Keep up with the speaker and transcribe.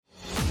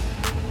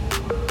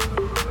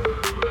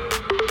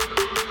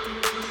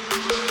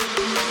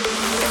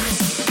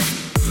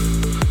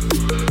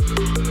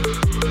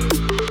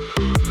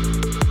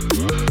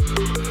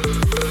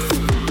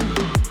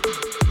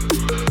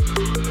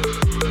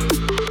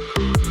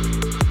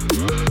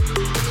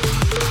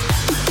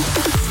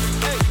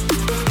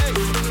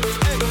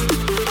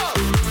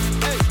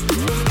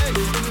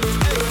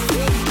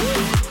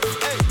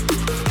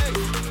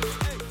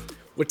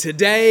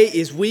Today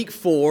is week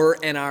 4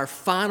 and our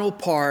final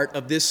part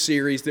of this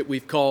series that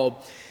we've called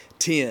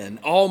 10.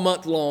 All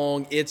month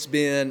long, it's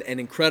been an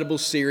incredible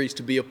series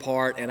to be a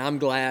part, and I'm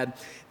glad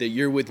that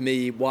you're with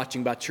me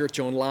watching by Church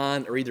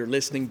Online or either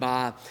listening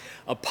by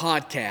a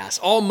podcast.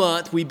 All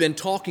month, we've been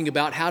talking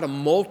about how to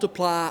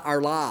multiply our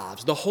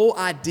lives. The whole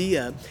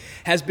idea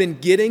has been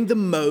getting the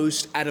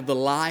most out of the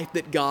life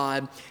that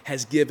God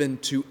has given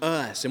to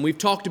us. And we've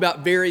talked about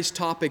various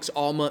topics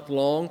all month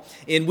long.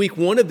 In week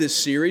 1 of this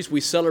series,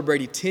 we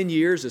celebrated 10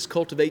 years as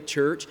Cultivate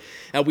Church.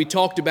 We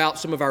talked about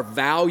some of our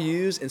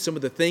values and some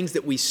of the things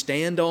that we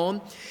stand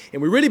on.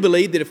 And we really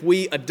believe that if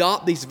we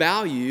adopt these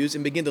values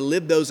and begin to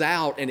live those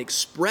out and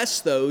express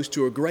those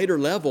to a greater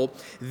level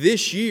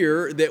this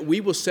year, that we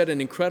will set an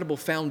incredible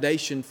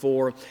foundation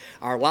for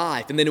our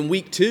life. And then in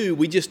week 2,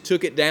 we just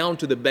took it down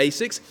to the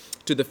basics,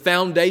 to the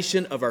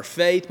foundation of our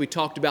faith. We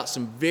talked about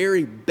some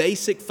very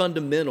basic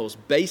fundamentals,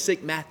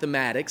 basic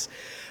mathematics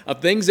of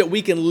things that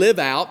we can live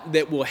out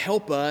that will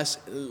help us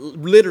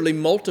literally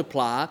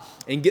multiply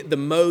and get the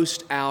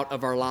most out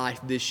of our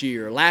life this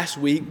year. Last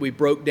week, we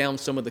broke down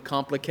some of the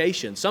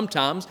complications.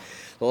 Sometimes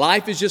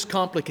life is just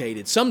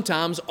complicated.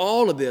 Sometimes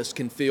all of this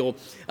can feel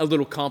a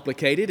little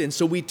complicated, and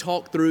so we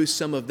talked through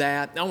some of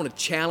that. I want to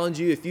challenge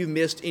you, if you've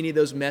missed any of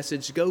those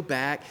messages, go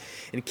back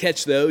and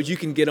catch those. You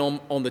can get them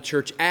on the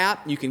church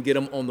app. You can get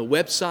them on the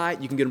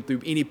website. You can get them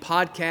through any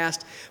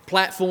podcast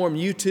platform,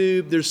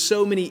 YouTube. There's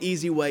so many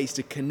easy ways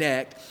to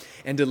connect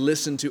and to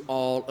listen to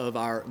all of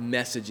our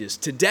messages.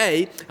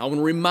 Today, I want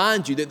to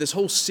remind you that this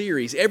whole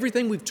series,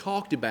 everything we've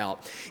talked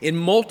about in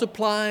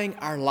multiplying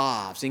our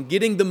lives and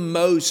getting the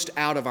most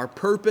out of our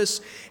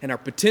purpose and our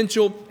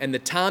potential and the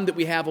time that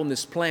we have on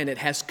this planet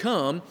has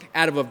come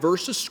out of a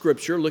verse of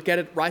Scripture. Look at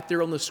it right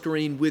there on the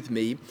screen with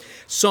me.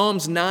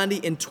 Psalms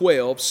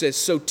 90:12 says,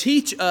 "So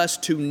teach us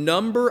to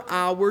number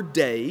our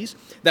days."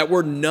 That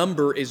word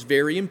number is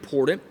very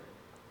important.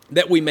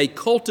 "That we may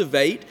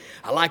cultivate,"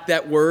 I like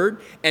that word,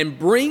 "and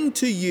bring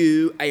to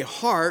you a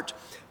heart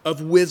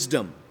of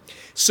wisdom."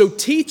 So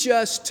teach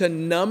us to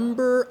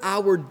number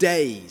our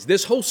days.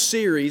 This whole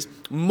series,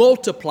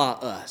 multiply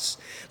us.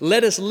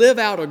 Let us live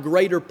out a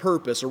greater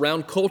purpose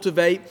around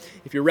Cultivate.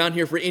 If you're around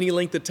here for any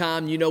length of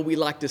time, you know we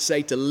like to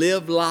say to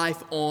live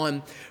life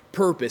on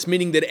purpose,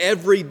 meaning that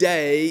every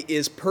day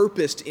is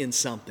purposed in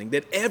something,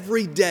 that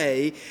every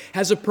day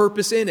has a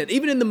purpose in it,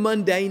 even in the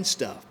mundane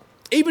stuff.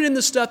 Even in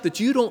the stuff that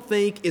you don't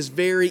think is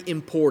very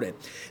important.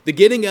 The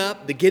getting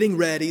up, the getting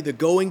ready, the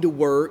going to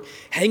work,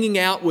 hanging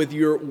out with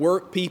your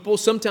work people.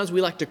 Sometimes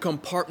we like to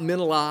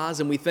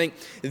compartmentalize and we think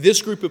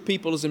this group of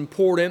people is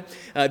important.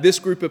 This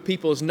group of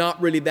people is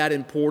not really that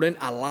important.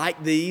 I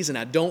like these and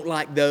I don't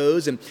like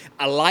those. And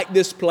I like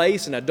this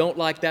place and I don't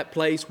like that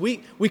place.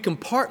 We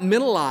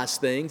compartmentalize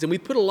things and we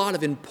put a lot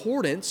of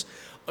importance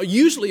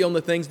usually on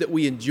the things that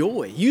we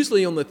enjoy,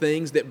 usually on the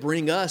things that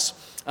bring us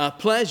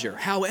pleasure.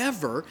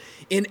 However,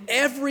 in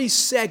every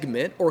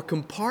segment or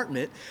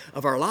compartment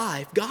of our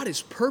life, God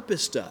has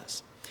purposed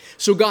us.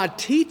 So God,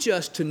 teach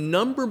us to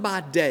number my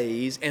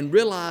days and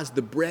realize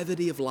the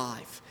brevity of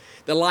life.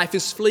 That life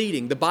is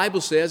fleeting. The Bible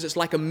says it's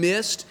like a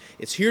mist.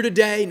 It's here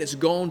today and it's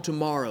gone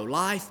tomorrow.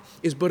 Life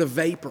is but a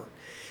vapor.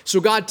 So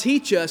God,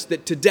 teach us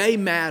that today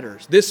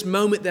matters. This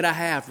moment that I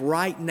have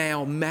right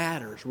now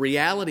matters.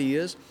 Reality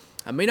is,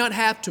 I may not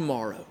have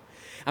tomorrow.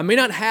 I may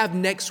not have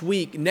next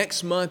week,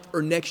 next month,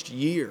 or next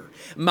year.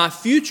 My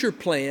future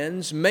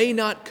plans may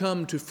not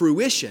come to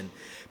fruition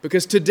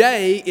because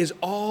today is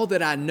all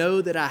that I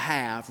know that I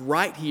have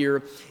right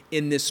here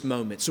in this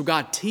moment. So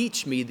God,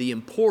 teach me the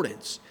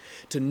importance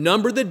to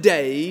number the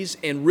days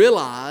and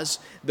realize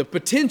the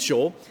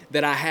potential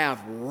that I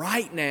have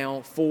right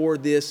now for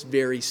this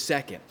very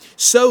second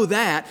so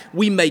that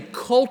we may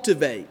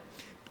cultivate.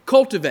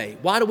 Cultivate.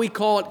 Why do we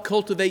call it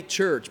Cultivate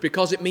Church?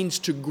 Because it means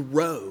to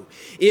grow.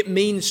 It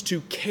means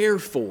to care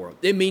for.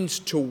 It means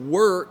to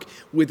work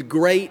with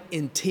great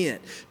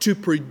intent, to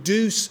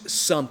produce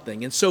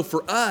something. And so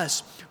for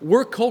us,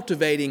 we're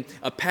cultivating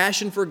a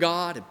passion for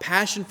God, a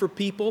passion for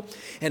people,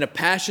 and a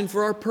passion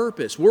for our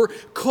purpose. We're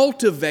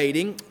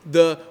cultivating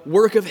the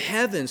work of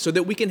heaven so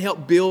that we can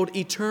help build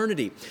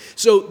eternity.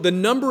 So the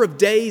number of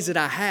days that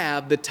I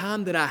have, the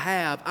time that I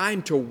have,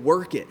 I'm to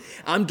work it.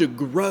 I'm to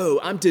grow.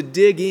 I'm to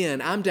dig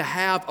in. I'm to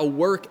have a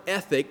work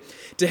ethic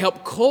to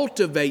help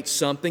cultivate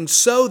something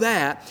so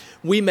that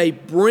we may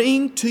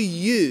bring to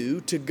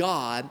you, to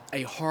God,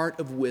 a heart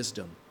of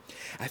wisdom.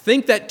 I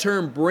think that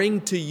term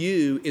bring to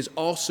you is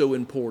also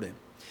important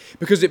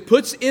because it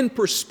puts in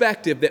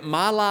perspective that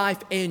my life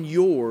and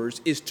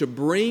yours is to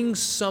bring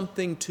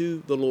something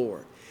to the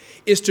Lord,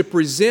 is to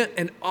present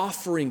an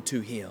offering to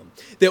Him,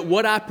 that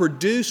what I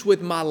produce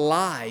with my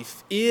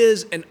life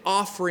is an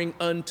offering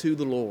unto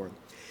the Lord.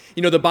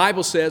 You know, the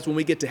Bible says when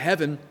we get to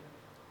heaven,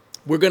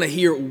 we're going to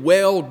hear,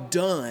 "Well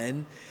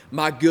done,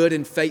 my good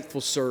and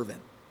faithful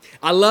servant."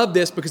 I love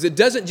this because it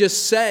doesn't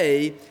just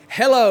say,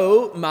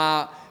 "Hello,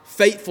 my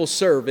faithful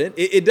servant.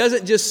 It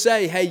doesn't just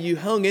say, hey, you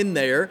hung in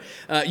there,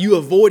 you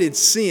avoided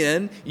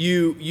sin,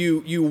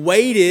 you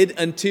waited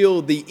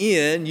until the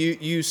end,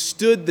 you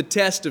stood the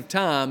test of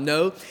time.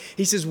 No,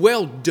 he says,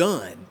 well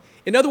done.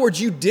 In other words,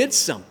 you did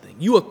something.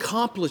 You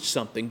accomplished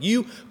something.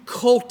 You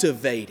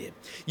cultivated.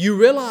 You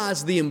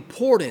realize the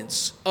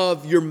importance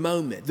of your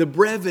moment, the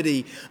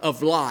brevity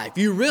of life.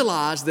 You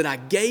realize that I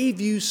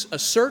gave you a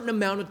certain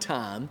amount of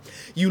time.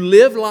 You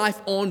lived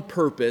life on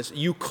purpose.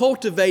 You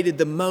cultivated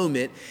the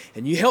moment,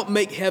 and you helped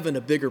make heaven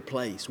a bigger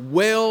place.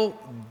 Well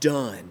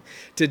done.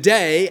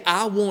 Today,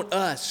 I want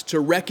us to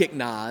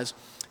recognize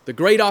the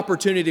great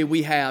opportunity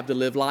we have to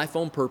live life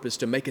on purpose,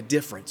 to make a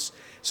difference,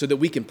 so that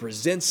we can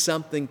present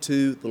something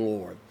to the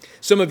Lord.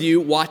 Some of you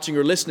watching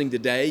or listening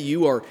today,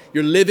 you're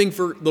living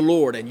for the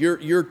Lord, and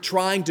you're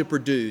trying to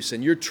produce,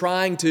 and you're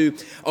trying to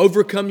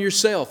overcome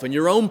yourself and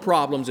your own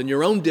problems and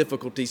your own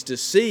difficulties to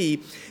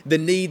see the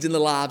needs in the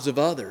lives of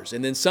others.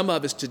 And then some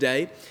of us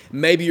today,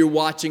 maybe you're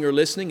watching or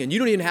listening and you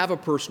don't even have a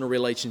personal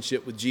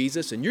relationship with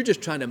Jesus, and you're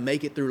just trying to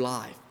make it through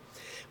life.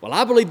 Well,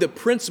 I believe the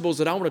principles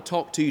that I want to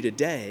talk to you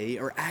today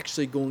are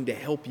actually going to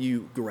help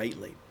you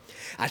greatly.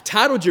 I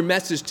titled your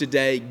message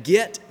today,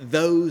 Get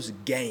Those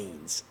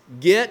Gains.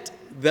 Get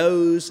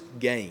those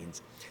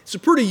gains. It's a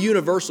pretty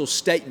universal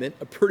statement,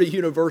 a pretty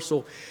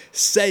universal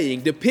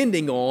saying,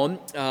 depending on,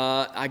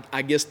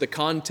 I guess, the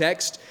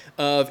context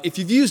of if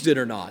you've used it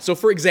or not. So,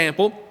 for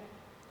example,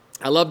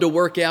 I love to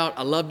work out,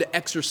 I love to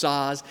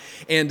exercise,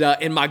 and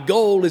my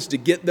goal is to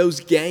get those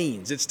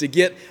gains. It's to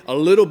get a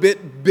little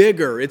bit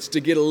bigger. It's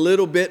to get a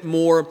little bit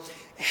more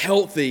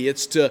healthy.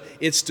 It's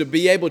to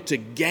be able to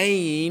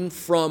gain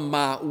from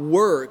my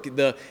work,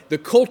 the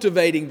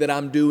cultivating that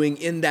I'm doing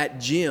in that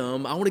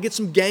gym. I want to get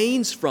some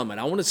gains from it.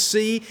 I want to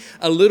see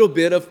a little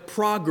bit of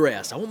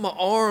progress. I want my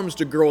arms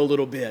to grow a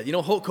little bit. You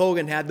know, Hulk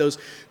Hogan had those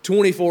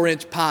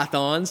 24-inch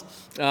pythons.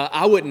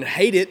 I wouldn't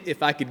hate it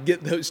if I could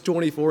get those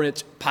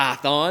 24-inch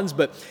pythons,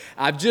 but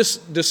I've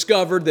just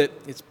discovered that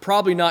it's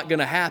probably not going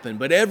to happen.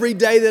 But every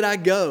day that I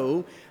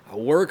go, I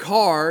work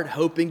hard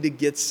hoping to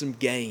get some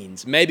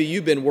gains. Maybe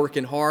you've been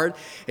working hard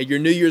at your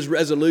New Year's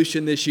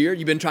resolution this year.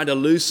 You've been trying to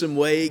lose some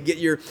weight, get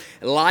your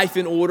life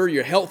in order,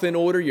 your health in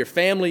order, your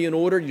family in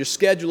order, your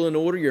schedule in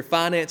order, your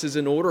finances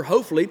in order.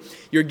 Hopefully,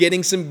 you're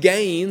getting some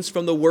gains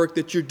from the work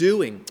that you're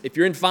doing. If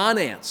you're in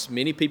finance,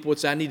 many people would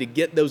say, I need to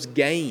get those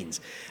gains.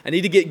 I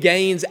need to get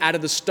gains out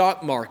of the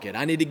stock market.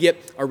 I need to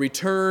get a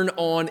return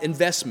on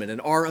investment,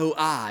 an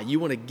ROI. You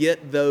want to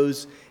get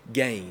those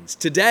gains.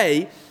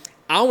 Today,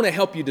 I want to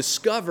help you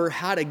discover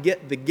how to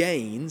get the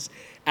gains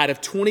out of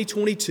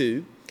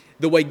 2022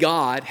 the way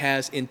God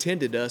has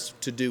intended us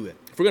to do it.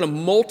 If we're going to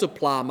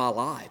multiply my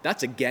life,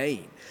 that's a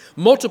gain.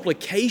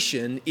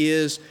 Multiplication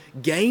is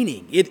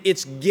gaining.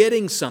 It's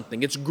getting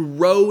something. It's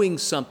growing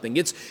something.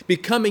 It's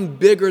becoming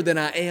bigger than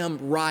I am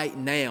right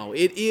now.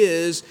 It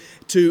is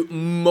to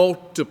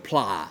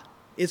multiply.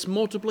 It's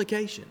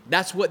multiplication.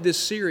 That's what this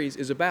series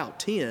is about.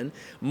 10,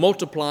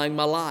 multiplying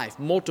my life,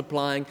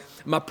 multiplying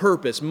my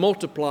purpose,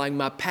 multiplying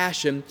my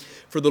passion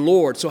for the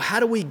Lord. So how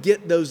do we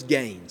get those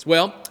gains?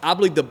 Well, I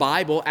believe the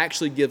Bible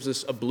actually gives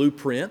us a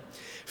blueprint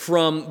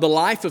from the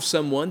life of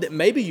someone that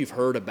maybe you've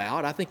heard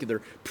about. I think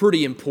they're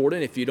pretty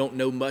important if you don't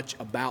know much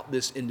about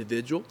this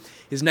individual.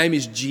 His name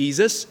is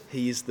Jesus.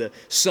 He's the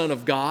Son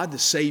of God, the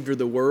Savior of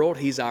the world.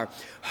 He's our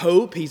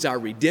hope. He's our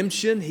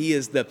redemption. He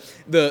is the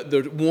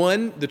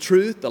one, the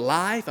truth, the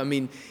life. I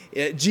mean,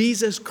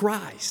 Jesus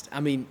Christ.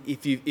 I mean,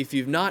 if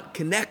you've not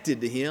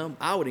connected to Him,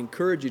 I would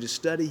encourage you to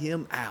study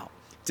Him out.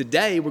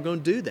 Today, we're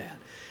going to do that.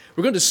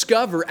 We're going to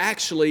discover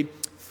actually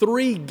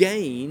 3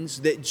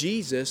 gains that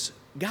Jesus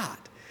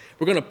got.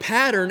 We're going to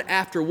pattern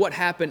after what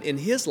happened in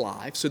His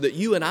life so that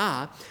you and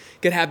I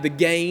can have the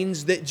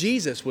gains that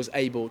Jesus was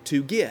able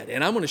to get.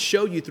 And I'm going to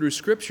show you through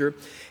Scripture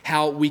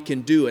how we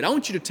can do it. I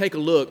want you to take a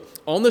look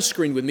on the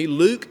screen with me.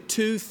 Luke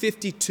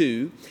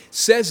 2:52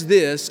 says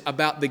this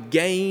about the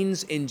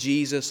gains in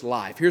Jesus'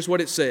 life. Here's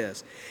what it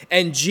says.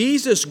 And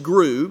Jesus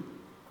grew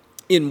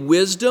in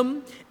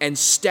wisdom and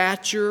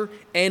stature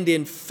and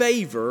in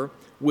favor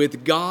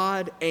with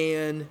God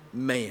and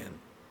man.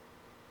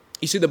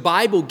 You see, the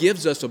Bible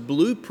gives us a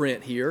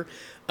blueprint here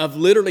of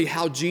literally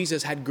how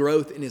Jesus had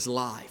growth in His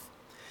life.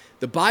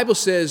 The Bible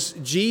says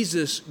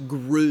Jesus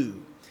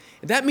grew.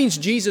 And that means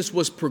Jesus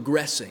was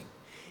progressing.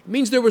 It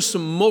means there was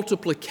some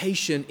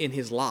multiplication in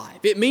His life.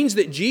 It means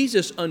that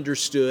Jesus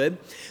understood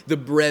the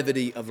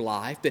brevity of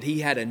life, that He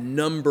had a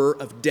number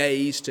of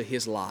days to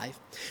His life.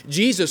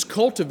 Jesus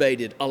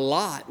cultivated a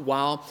lot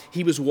while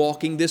He was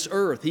walking this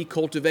earth. He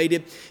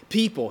cultivated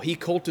people. He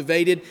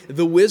cultivated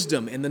the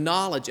wisdom and the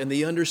knowledge and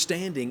the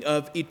understanding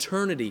of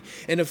eternity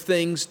and of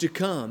things to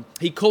come.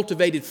 He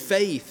cultivated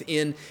faith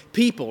in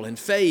people and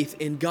faith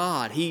in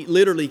God. He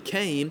literally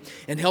came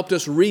and helped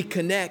us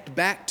reconnect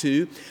back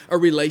to a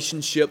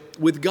relationship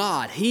with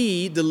God.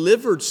 He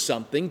delivered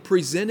something,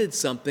 presented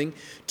something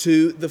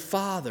to the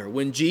Father.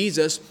 When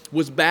Jesus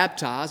was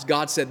baptized,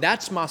 God said,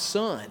 "That's my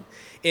Son,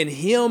 In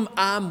him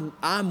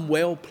I'm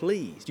well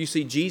pleased. You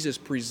see, Jesus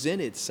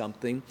presented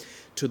something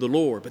to the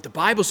Lord. But the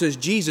Bible says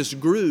Jesus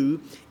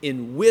grew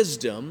in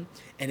wisdom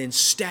and in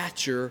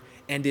stature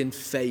and in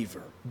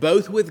favor,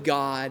 both with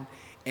God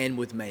and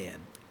with man.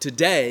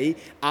 Today,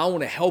 I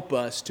want to help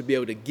us to be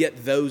able to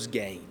get those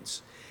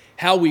gains.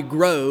 How we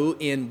grow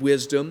in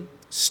wisdom,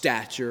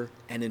 stature,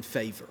 and in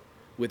favor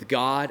with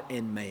God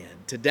and man.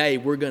 Today,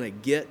 we're going to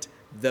get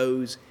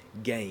those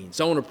gains.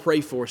 So I want to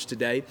pray for us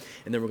today,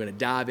 and then we're going to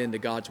dive into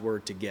God's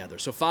Word together.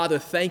 So Father,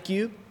 thank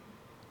you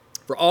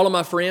for all of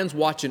my friends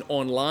watching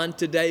online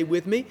today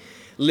with me,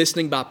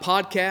 listening by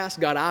podcast.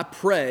 God, I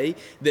pray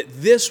that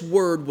this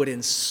Word would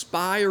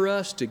inspire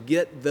us to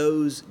get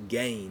those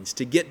gains,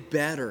 to get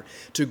better,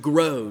 to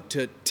grow,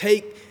 to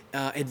take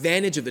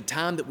advantage of the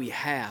time that we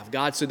have,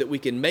 God, so that we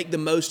can make the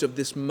most of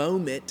this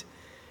moment,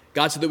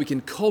 God, so that we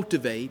can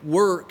cultivate,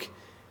 work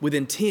with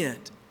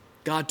intent,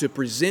 God, to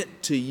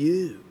present to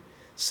you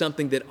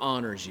something that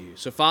honors you.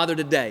 So, Father,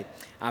 today,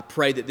 I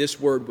pray that this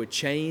word would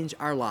change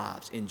our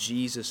lives. In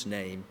Jesus'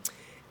 name,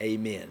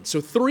 amen. So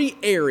 3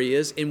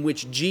 areas in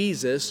which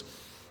Jesus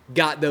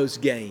got those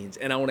gains,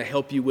 and I want to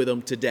help you with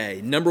them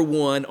today. Number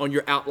 1, on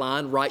your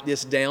outline, write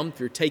this down if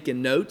you're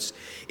taking notes,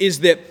 is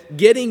that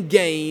getting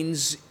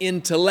gains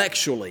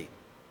intellectually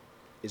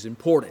is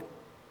important.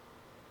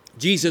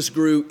 Jesus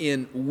grew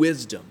in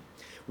wisdom.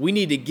 We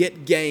need to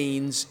get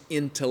gains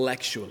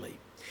intellectually,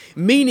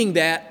 meaning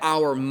that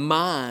our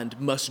mind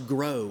must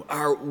grow,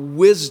 our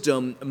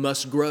wisdom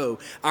must grow,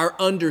 our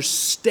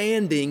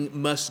understanding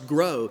must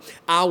grow,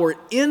 our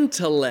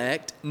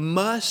intellect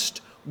must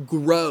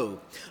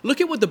grow. Look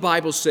at what the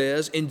Bible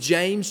says in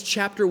James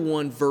chapter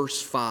 1,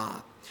 verse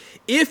 5.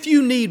 If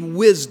you need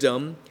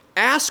wisdom,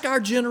 ask our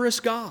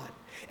generous God,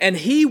 and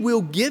He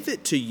will give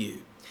it to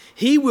you.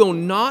 He will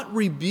not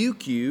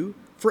rebuke you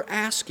for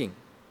asking.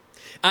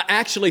 I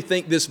actually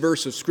think this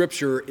verse of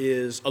Scripture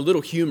is a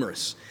little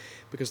humorous,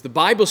 because the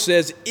Bible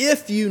says,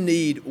 if you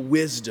need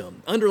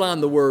wisdom, underline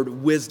the word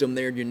wisdom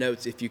there in your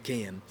notes if you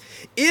can.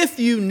 If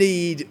you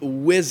need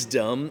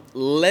wisdom,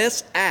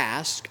 let's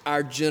ask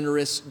our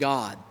generous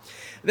God.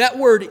 That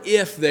word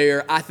if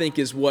there, I think,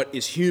 is what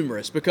is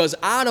humorous, because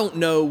I don't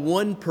know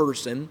one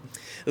person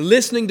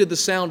listening to the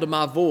sound of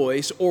my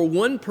voice or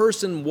one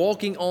person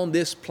walking on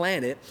this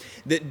planet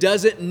that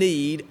doesn't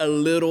need a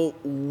little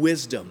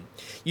wisdom.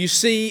 You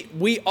see,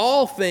 we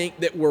all think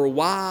that we're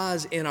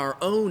wise in our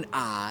own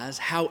eyes.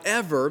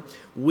 However,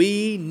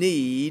 we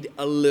need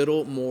a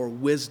little more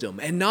wisdom.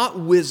 And not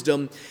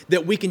wisdom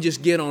that we can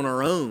just get on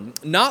our own.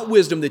 Not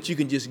wisdom that you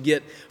can just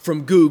get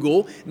from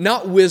Google.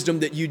 Not wisdom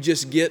that you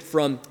just get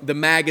from the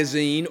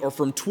magazine or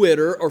from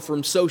Twitter or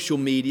from social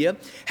media.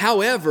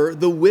 However,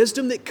 the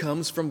wisdom that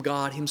comes from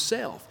God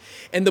Himself.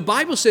 And the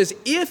Bible says,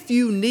 if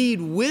you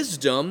need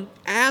wisdom,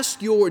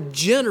 ask your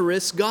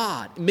generous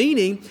God.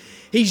 Meaning,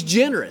 He's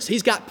generous.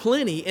 He's got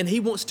plenty, and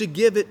He wants to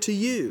give it to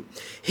you.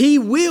 He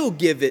will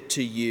give it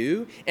to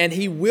you, and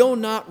He will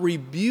not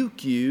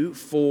rebuke you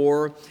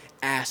for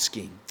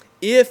asking.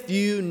 If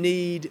you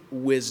need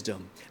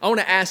wisdom. I want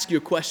to ask you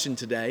a question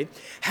today.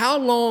 How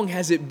long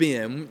has it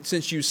been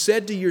since you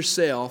said to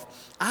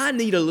yourself, I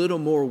need a little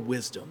more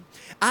wisdom.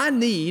 I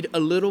need a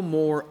little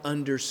more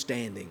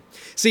understanding.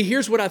 See,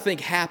 here's what I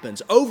think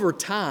happens. Over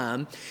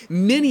time,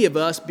 many of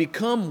us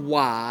become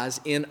wise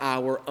in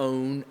our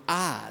own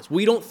eyes.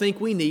 We don't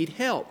think we need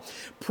help.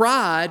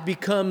 Pride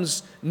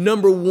becomes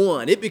number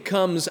 1. It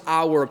becomes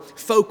our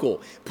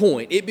focal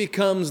point. It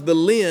becomes the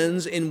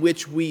lens in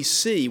which we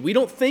see. We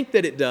don't think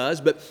that it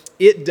does, but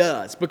it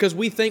does, because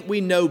we think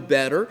we know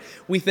better.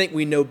 We think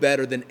we know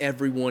better than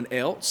everyone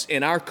else.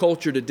 In our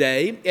culture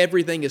today,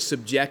 everything is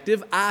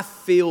subjective. I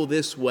feel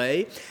this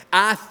way.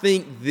 I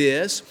think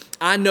this.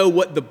 I know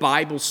what the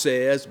Bible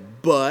says,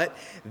 but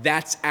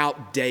that's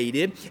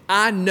outdated.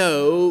 I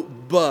know,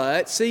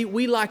 but see,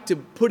 we like to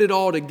put it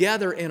all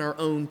together in our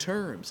own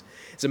terms.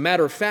 As a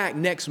matter of fact,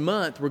 next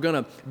month we're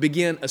going to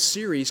begin a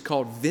series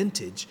called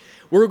Vintage.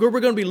 We're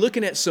going to be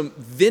looking at some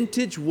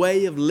vintage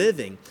way of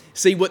living.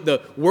 See, what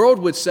the world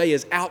would say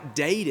is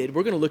outdated.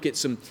 We're going to look at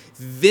some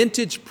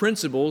vintage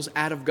principles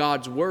out of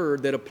God's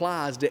Word that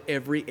applies to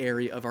every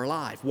area of our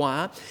life.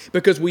 Why?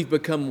 Because we've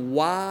become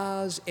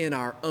wise in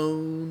our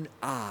own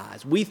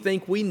eyes. We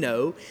think we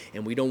know,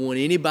 and we don't want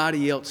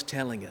anybody else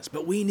telling us.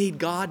 But we need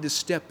God to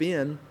step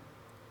in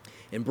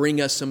and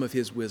bring us some of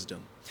His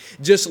wisdom.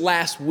 Just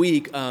last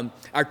week,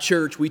 our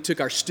church, we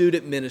took our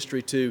student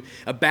ministry to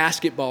a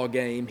basketball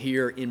game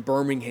here in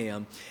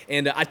Birmingham.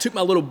 And I took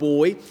my little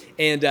boy,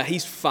 and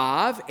he's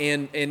 5,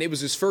 and it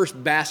was his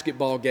first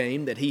basketball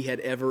game that he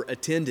had ever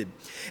attended.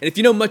 And if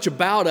you know much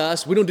about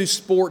us, we don't do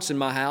sports in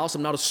my house.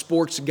 I'm not a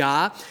sports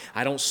guy.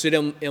 I don't sit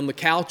on the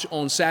couch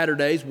on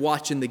Saturdays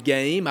watching the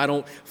game. I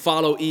don't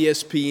follow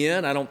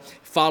ESPN. I don't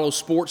follow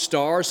sports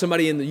stars.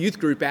 Somebody in the youth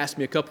group asked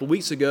me a couple of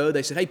weeks ago,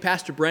 they said, hey,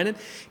 Pastor Brennan,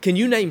 can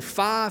you name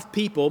 5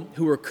 people people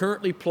who are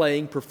currently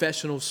playing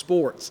professional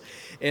sports.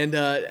 And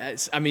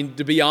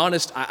to be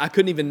honest, I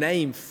couldn't even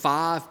name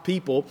 5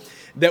 people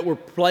that were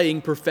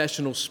playing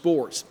professional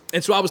sports.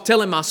 And so I was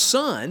telling my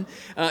son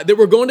that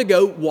we're going to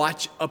go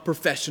watch a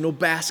professional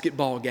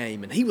basketball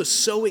game. And he was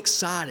so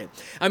excited.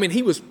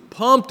 He was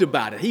pumped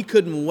about it. He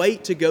couldn't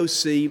wait to go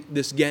see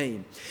this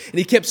game. And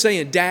he kept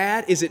saying,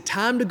 "Dad, is it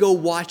time to go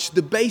watch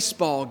the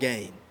baseball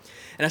game?"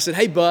 And I said,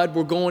 "Hey, bud,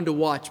 we're going to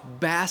watch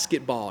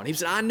basketball." And he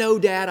said, "I know,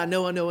 Dad, I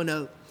know.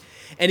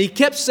 And he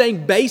kept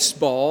saying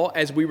baseball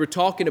as we were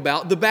talking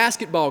about the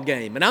basketball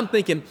game. And I'm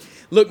thinking,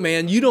 look,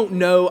 man, you don't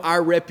know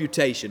our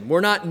reputation.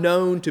 We're not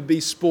known to be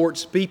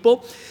sports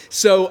people.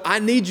 So I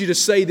need you to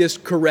say this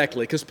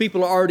correctly because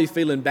people are already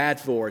feeling bad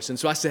for us. And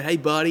so I said, "Hey,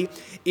 buddy,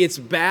 it's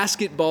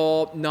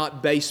basketball,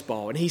 not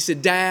baseball." And he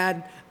said,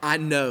 "Dad, I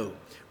know.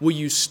 Will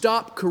you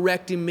stop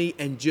correcting me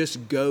and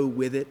just go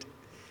with it?"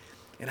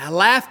 And I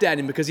laughed at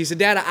him because he said,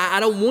 "Dad, I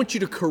don't want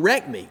you to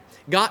correct me.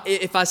 God,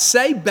 if I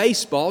say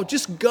baseball,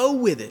 just go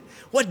with it.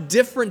 What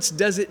difference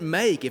does it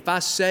make if I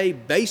say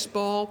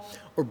baseball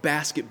or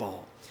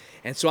basketball?"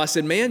 And so I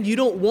said, "Man, you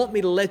don't want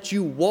me to let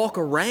you walk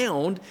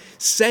around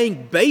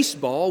saying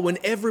baseball when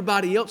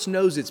everybody else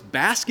knows it's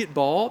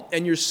basketball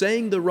and you're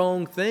saying the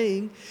wrong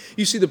thing."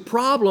 You see, the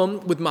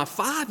problem with my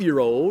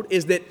 5-year-old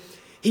is that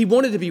he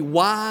wanted to be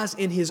wise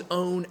in his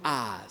own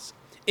eyes.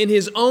 In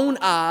his own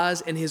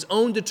eyes and his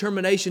own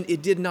determination,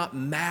 it did not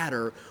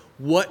matter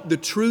what the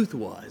truth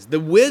was. The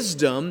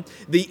wisdom,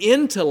 the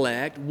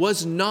intellect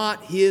was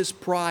not his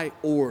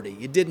priority.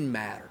 It didn't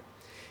matter.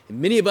 And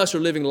many of us are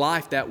living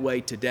life that way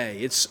today.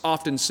 It's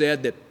often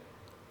said that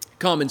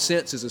common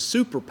sense is a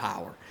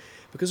superpower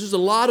because there's a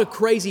lot of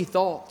crazy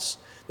thoughts.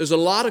 There's a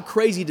lot of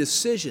crazy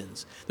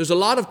decisions. There's a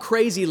lot of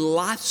crazy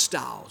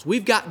lifestyles.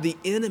 We've got the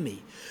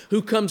enemy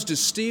who comes to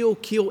steal,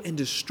 kill, and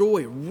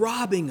destroy,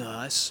 robbing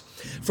us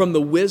from the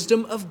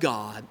wisdom of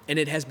God, and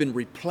it has been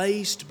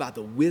replaced by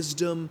the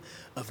wisdom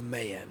of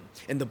man.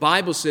 And the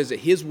Bible says that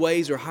His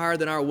ways are higher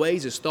than our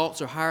ways, His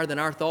thoughts are higher than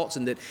our thoughts,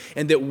 and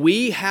that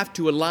we have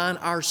to align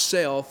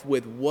ourselves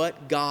with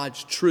what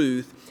God's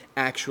truth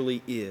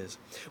actually is.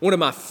 One of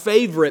my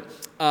favorite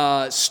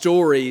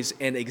stories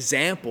and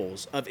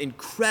examples of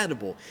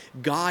incredible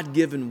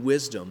God-given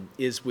wisdom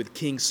is with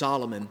King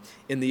Solomon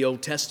in the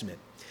Old Testament.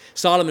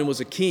 Solomon was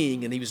a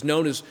king, and he was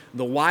known as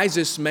the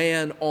wisest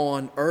man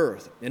on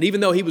earth. And even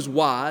though he was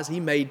wise, he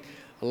made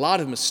a lot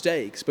of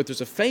mistakes. But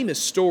there's a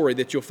famous story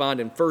that you'll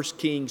find in 1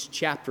 Kings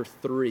chapter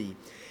 3.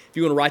 If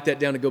you want to write that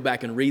down and go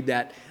back and read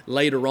that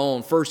later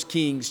on, 1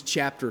 Kings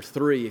chapter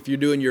 3. If you're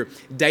doing your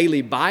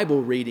daily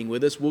Bible reading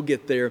with us, we'll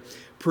get there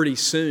pretty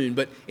soon.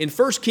 But in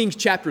 1 Kings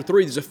chapter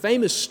 3, there's a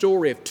famous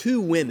story of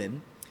 2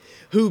 women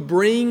who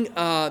bring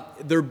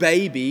their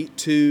baby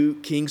to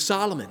King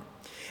Solomon.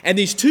 And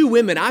these 2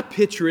 women, I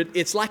picture it,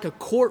 it's like a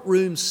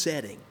courtroom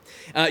setting.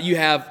 You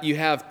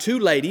have 2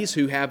 ladies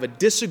who have a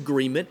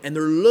disagreement, and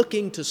they're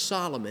looking to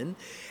Solomon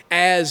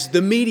as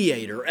the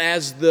mediator,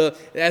 as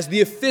the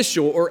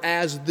official, or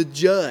as the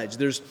judge.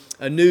 There's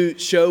a new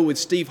show with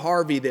Steve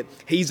Harvey that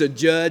he's a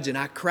judge, and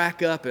I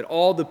crack up at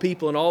all the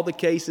people and all the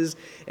cases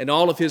and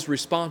all of his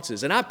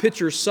responses. And I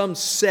picture some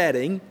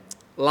setting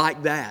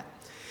like that.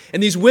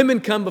 And these women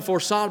come before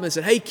Solomon and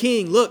say, "Hey,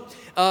 king, look,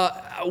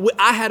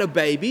 I had a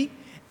baby,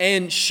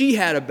 and she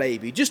had a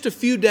baby just a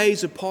few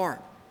days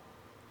apart.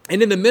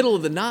 And in the middle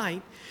of the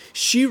night,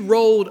 she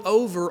rolled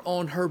over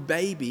on her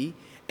baby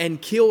and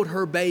killed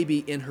her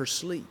baby in her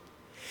sleep.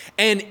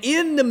 And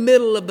in the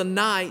middle of the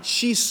night,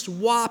 she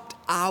swapped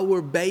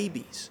our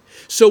babies.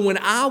 So when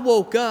I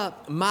woke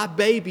up, my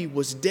baby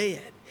was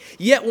dead.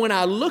 Yet when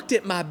I looked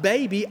at my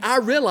baby, I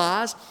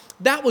realized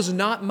that was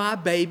not my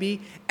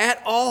baby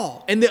at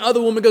all." And the other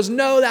woman goes,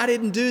 "No, I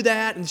didn't do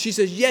that." And she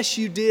says, "Yes,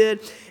 you did."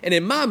 And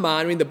in my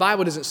mind, the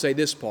Bible doesn't say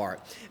this part,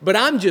 but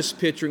I'm just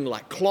picturing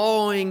like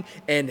clawing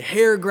and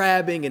hair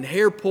grabbing and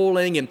hair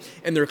pulling, and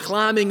they're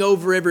climbing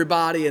over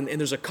everybody, and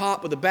there's a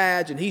cop with a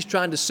badge, and he's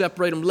trying to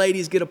separate them.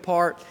 Ladies, get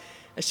apart.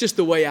 That's just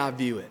the way I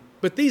view it.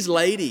 But these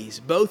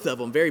ladies, both of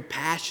them, very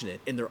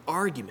passionate in their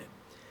argument.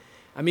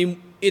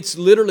 It's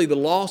literally the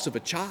loss of a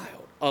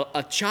child.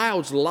 A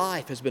child's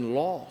life has been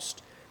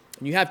lost.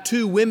 And you have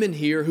 2 women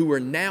here who are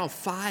now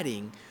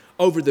fighting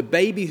over the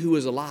baby who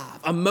is alive.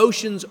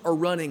 Emotions are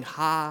running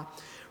high.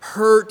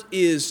 Hurt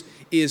is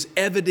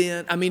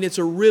evident. It's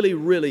a really,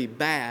 really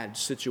bad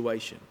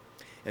situation.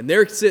 And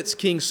there sits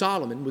King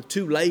Solomon with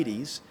 2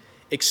 ladies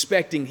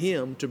expecting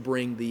him to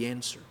bring the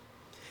answer.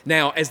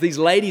 Now, as these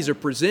ladies are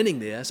presenting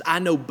this, I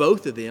know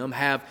both of them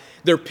have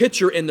their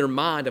picture in their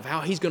mind of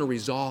how he's going to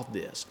resolve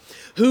this,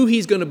 who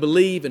he's going to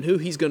believe and who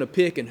he's going to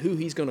pick and who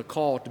he's going to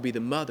call to be the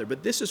mother.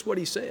 But this is what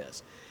he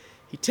says.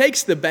 He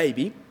takes the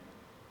baby,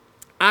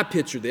 I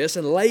picture this,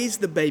 and lays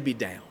the baby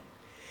down.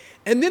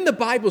 And then the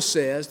Bible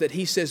says that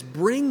he says,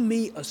 "Bring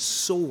me a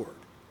sword."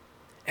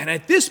 And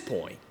at this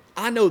point,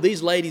 I know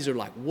these ladies are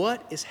like,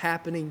 what is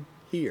happening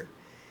here?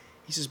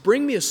 He says,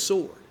 "Bring me a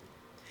sword."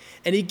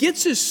 And he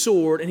gets his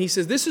sword and he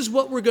says, "This is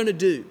what we're going to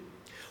do.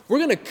 We're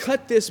going to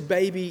cut this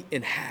baby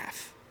in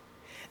half.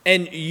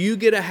 And you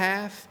get a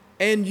half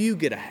and you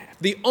get a half.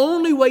 The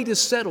only way to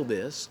settle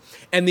this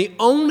and the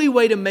only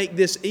way to make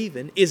this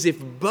even is if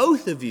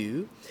both of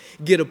you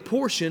get a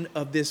portion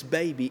of this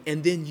baby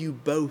and then you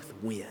both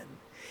win.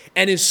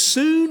 And as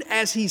soon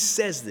as he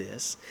says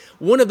this,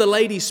 one of the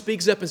ladies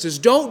speaks up and says,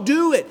 "Don't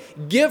do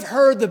it. Give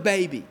her the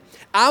baby.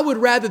 I would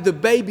rather the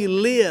baby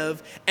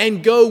live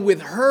and go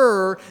with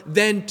her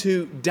than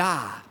to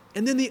die."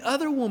 And then the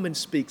other woman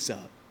speaks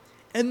up.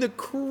 And the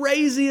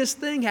craziest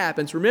thing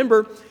happens.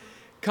 Remember,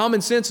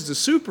 common sense is a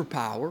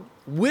superpower.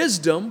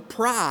 Wisdom,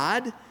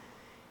 pride.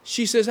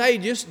 She says, "Hey,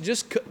 just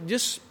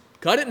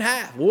cut it in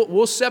half.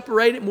 We'll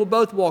separate it and we'll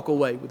both walk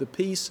away with a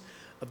piece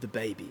of the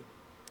baby."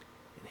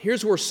 And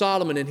here's where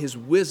Solomon, in his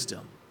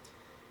wisdom,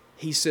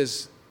 he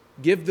says,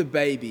 "Give the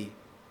baby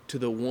to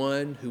the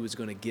one who is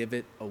going to give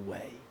it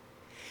away.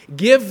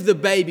 Give the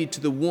baby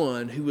to the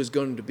one who is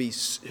going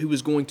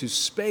to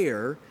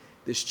spare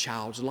this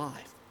child's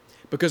life."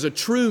 Because a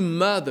true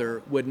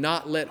mother would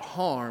not let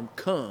harm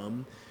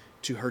come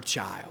to her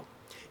child.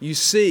 You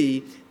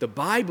see, the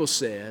Bible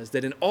says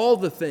that in all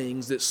the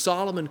things that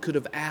Solomon could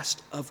have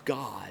asked of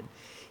God,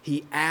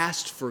 he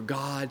asked for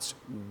God's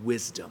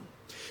wisdom.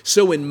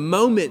 So in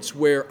moments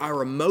where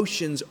our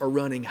emotions are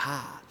running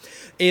high,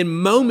 in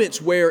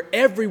moments where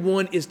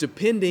everyone is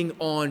depending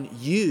on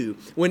you,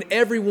 when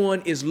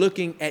everyone is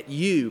looking at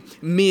you,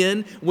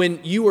 men, when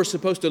you are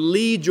supposed to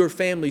lead your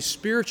family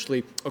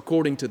spiritually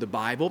according to the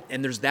Bible,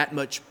 and there's that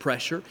much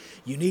pressure,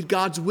 you need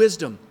God's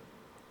wisdom.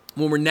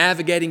 When we're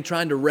navigating,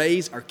 trying to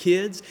raise our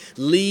kids,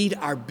 lead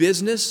our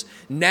business,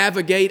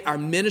 navigate our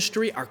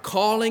ministry, our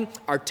calling,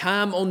 our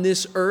time on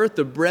this earth,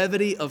 the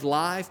brevity of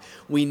life,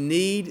 we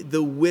need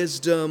the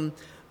wisdom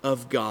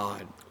of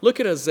God.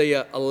 Look at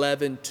Isaiah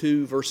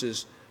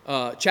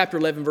chapter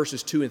 11,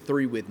 verses 2 and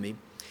 3 with me.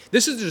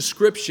 This is a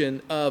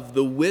description of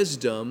the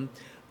wisdom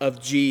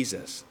of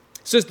Jesus.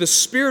 It says, "The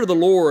Spirit of the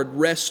Lord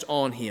rests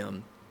on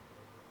him,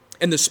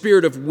 and the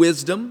Spirit of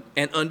wisdom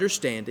and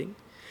understanding,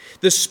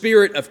 the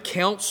Spirit of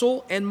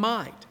counsel and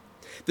might,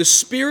 the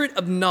Spirit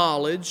of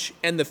knowledge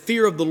and the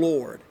fear of the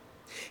Lord.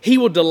 He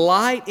will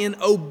delight in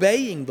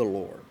obeying the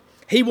Lord.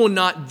 He will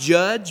not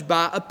judge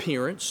by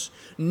appearance,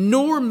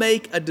 nor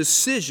make a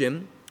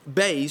decision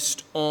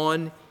based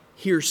on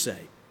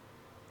hearsay."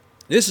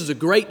 This is a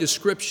great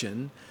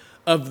description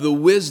of the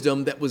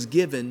wisdom that was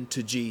given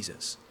to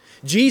Jesus.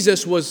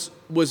 Jesus was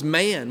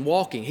man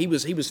walking. He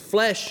was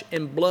flesh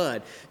and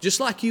blood, just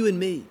like you and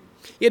me.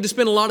 He had to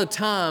spend a lot of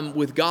time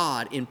with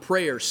God in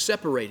prayer,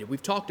 separated.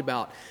 We've talked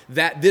about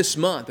that this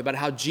month, about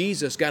how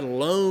Jesus got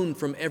alone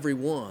from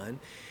everyone,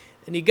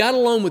 and he got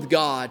alone with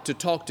God to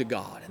talk to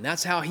God. And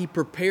that's how he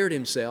prepared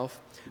himself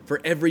for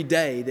every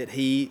day that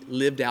he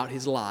lived out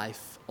his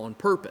life on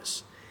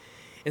purpose.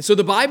 And so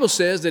the Bible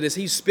says that as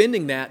he's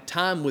spending that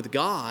time with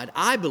God,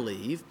 I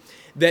believe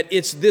that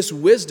it's this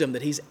wisdom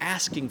that he's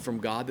asking from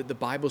God that the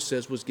Bible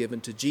says was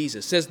given to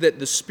Jesus. It says that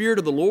the Spirit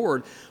of the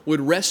Lord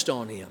would rest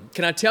on him.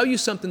 Can I tell you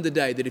something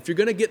today? That if you're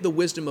going to get the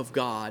wisdom of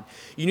God,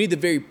 you need the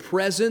very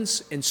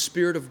presence and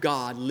Spirit of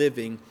God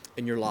living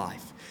in your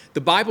life. The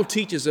Bible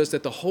teaches us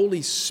that the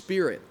Holy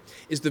Spirit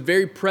is the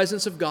very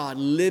presence of God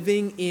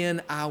living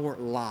in our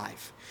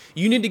life.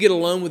 You need to get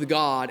alone with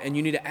God, and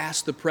you need to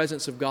ask the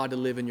presence of God to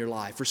live in your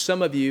life. For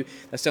some of you,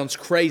 that sounds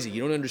crazy.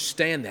 You don't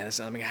understand that.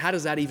 How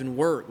does that even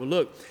work? Well,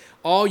 look,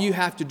 all you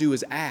have to do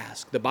is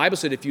ask. The Bible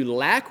said if you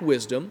lack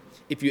wisdom,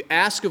 if you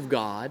ask of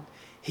God,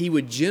 He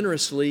would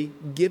generously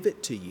give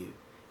it to you.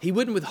 He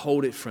wouldn't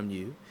withhold it from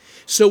you.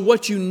 So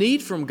what you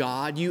need from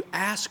God, you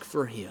ask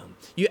for Him.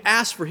 You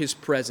ask for His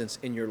presence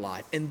in your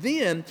life. And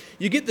then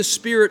you get the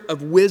spirit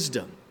of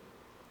wisdom.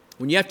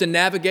 When you have to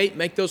navigate,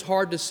 make those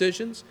hard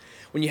decisions,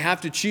 when you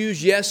have to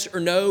choose yes or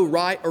no,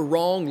 right or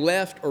wrong,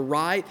 left or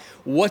right,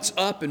 what's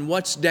up and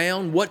what's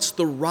down, what's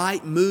the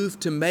right move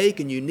to make,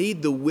 and you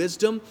need the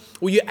wisdom,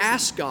 well, you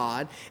ask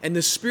God, and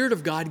the Spirit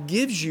of God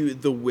gives you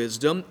the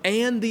wisdom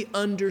and the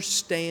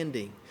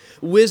understanding.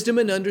 Wisdom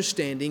and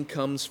understanding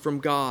comes from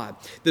God.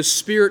 The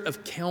Spirit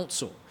of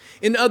counsel.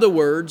 In other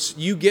words,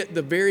 you get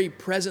the very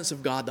presence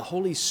of God, the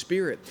Holy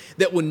Spirit,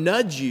 that will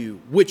nudge you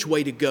which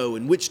way to go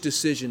and which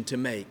decision to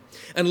make.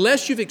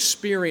 Unless you've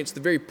experienced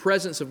the very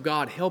presence of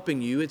God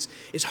helping you,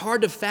 it's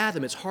hard to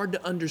fathom, it's hard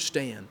to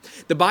understand.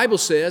 The Bible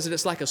says that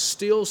it's like a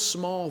still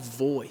small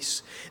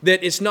voice,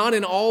 that it's not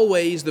in all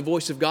ways the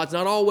voice of God, it's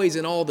not always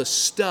in all the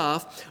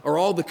stuff or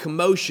all the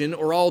commotion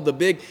or all the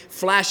big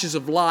flashes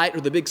of light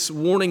or the big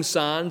warning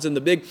signs and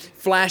the big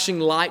flashing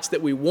lights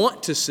that we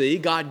want to see.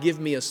 God, give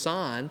me a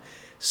sign.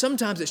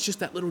 Sometimes it's just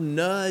that little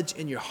nudge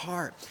in your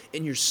heart,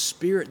 in your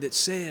spirit that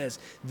says,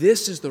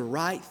 this is the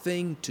right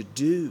thing to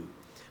do.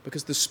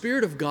 Because the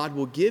Spirit of God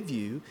will give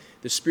you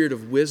the spirit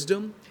of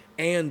wisdom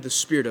and the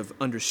spirit of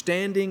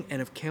understanding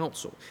and of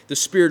counsel, the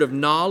spirit of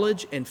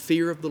knowledge and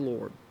fear of the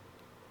Lord,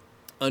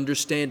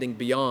 understanding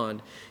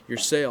beyond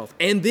yourself.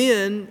 And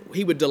then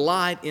He would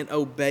delight in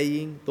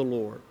obeying the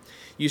Lord.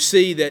 You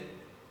see that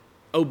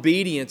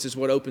obedience is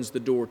what opens the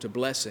door to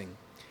blessing.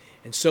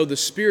 And so the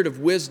spirit of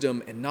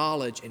wisdom and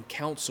knowledge and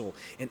counsel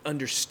and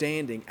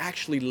understanding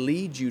actually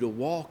leads you to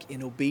walk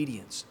in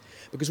obedience.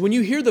 Because when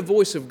you hear the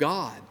voice of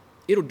God,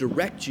 it'll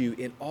direct you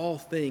in all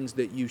things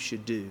that you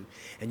should do.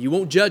 And you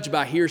won't judge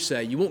by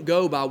hearsay. You won't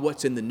go by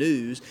what's in the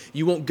news.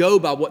 You won't go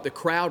by what the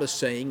crowd is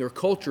saying or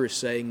culture is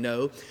saying.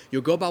 No,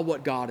 you'll go by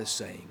what God is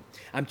saying.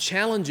 I'm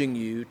challenging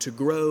you to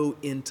grow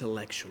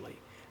intellectually.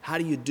 How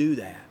do you do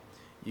that?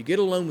 You get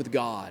alone with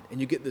God and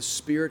you get the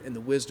spirit and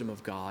the wisdom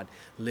of God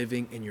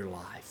living in your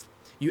life.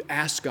 You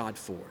ask God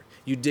for it.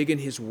 You dig in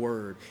His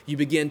Word. You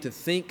begin to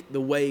think the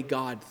way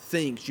God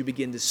thinks. You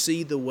begin to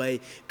see the way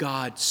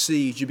God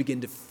sees. You begin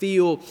to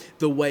feel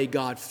the way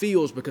God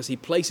feels because He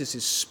places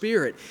His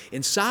Spirit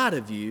inside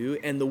of you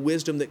and the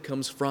wisdom that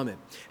comes from it.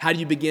 How do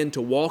you begin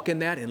to walk in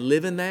that and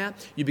live in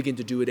that? You begin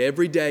to do it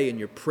every day in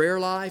your prayer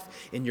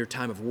life, in your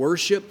time of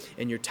worship,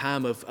 in your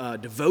time of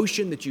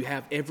devotion that you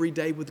have every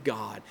day with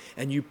God.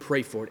 And you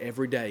pray for it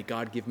every day.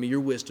 God, give me your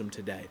wisdom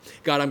today.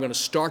 God, I'm going to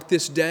start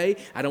this day.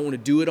 I don't want to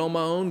do it on my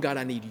own. God,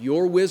 I need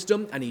your wisdom.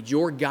 I need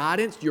your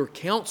guidance, your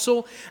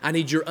counsel. I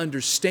need your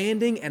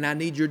understanding, and I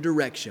need your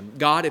direction.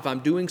 God, if I'm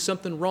doing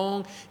something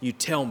wrong, you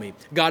tell me.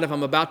 God, if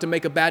I'm about to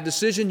make a bad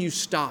decision, you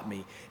stop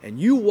me. And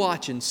you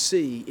watch and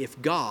see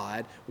if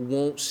God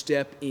won't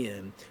step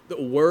in. The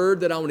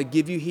word that I want to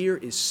give you here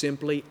is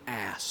simply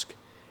ask.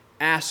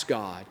 Ask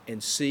God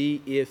and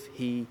see if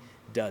He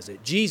does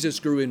it. Jesus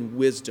grew in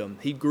wisdom.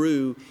 He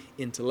grew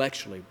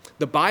intellectually.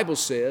 The Bible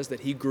says that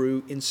He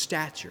grew in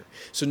stature.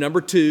 So number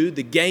 2,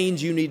 the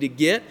gains you need to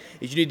get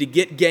is you need to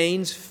get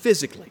gains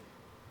physically.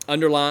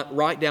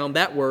 Write down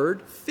that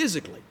word,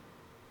 physically.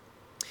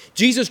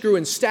 Jesus grew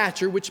in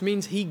stature, which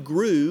means He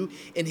grew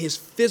in His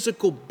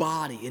physical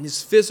body, in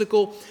His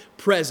physical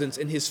presence,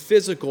 in His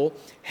physical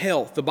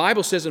health. The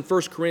Bible says in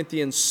 1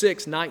 Corinthians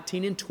 6,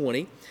 19 and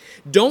 20,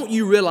 don't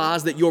you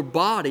realize that your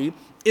body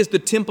is the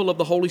temple of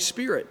the Holy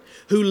Spirit,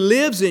 who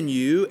lives in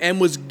you and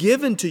was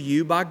given to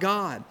you by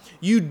God.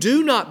 You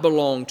do not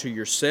belong to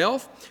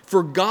yourself,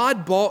 for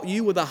God bought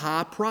you with a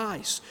high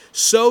price.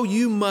 So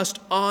you must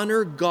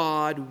honor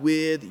God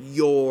with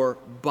your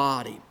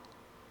body.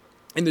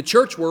 In the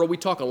church world, we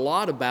talk a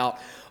lot about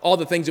all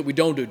the things that we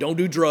don't do. Don't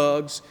do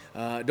drugs.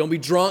 Don't be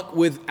drunk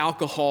with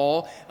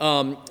alcohol.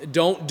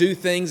 Don't do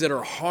things that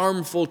are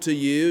harmful to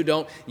you.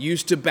 Don't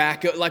use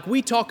tobacco. Like,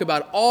 we talk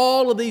about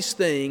all of these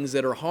things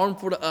that are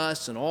harmful to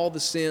us and all the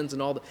sins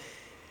and all the...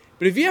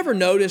 But have you ever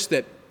noticed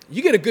that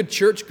you get a good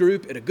church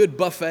group at a good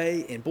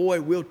buffet, and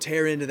boy, we'll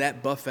tear into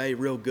that buffet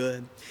real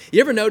good? You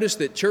ever notice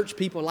that church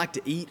people like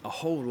to eat a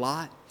whole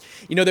lot?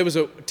 You know, there was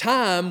a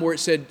time where it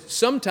said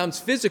sometimes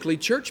physically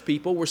church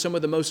people were some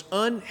of the most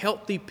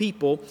unhealthy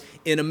people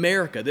in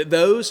America. That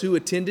those who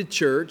attended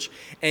church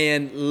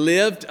and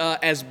lived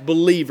as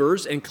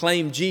believers and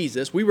claimed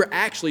Jesus, we were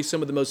actually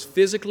some of the most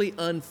physically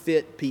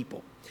unfit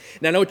people.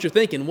 Now, I know what you're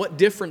thinking. What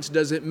difference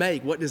does it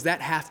make? What does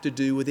that have to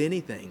do with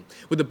anything?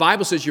 Well, the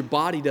Bible says your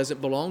body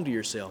doesn't belong to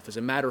yourself. As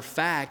a matter of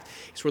fact,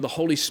 it's where the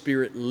Holy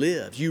Spirit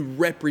lives. You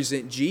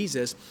represent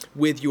Jesus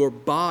with your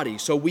body.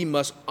 So we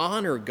must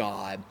honor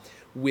God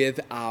with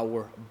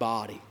our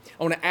body.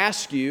 I want to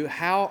ask you,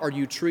 how are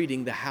you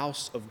treating the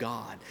house of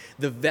God,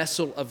 the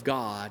vessel of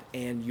God,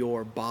 and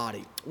your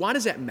body? Why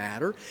does that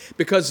matter?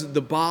 Because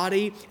the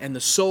body and the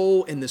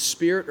soul and the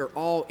spirit are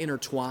all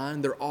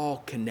intertwined. They're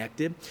all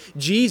connected.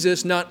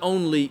 Jesus not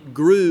only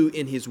grew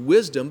in His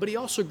wisdom, but He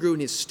also grew in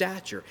His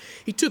stature.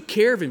 He took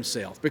care of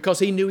Himself because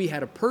He knew He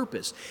had a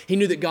purpose. He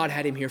knew that God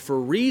had Him here for a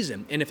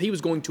reason. And if He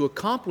was going to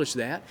accomplish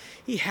that,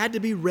 He had to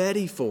be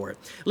ready for it.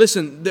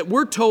 Listen, that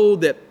we're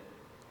told that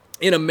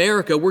in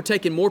America, we're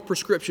taking more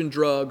prescription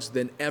drugs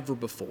than ever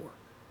before.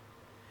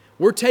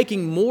 We're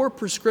taking more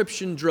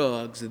prescription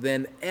drugs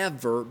than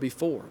ever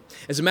before.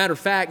 As a matter of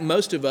fact,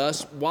 most of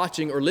us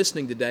watching or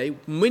listening today,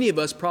 many of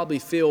us probably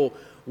feel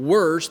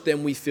worse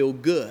than we feel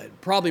good.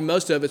 Probably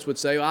most of us would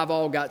say, well, I've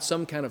all got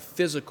some kind of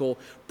physical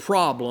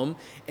problem,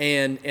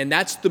 and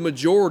that's the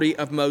majority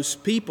of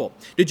most people.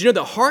 Did you know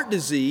that heart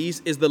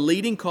disease is the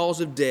leading cause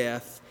of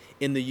death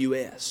in the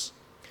U.S.?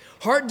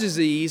 Heart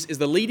disease is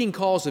the leading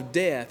cause of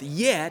death,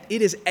 yet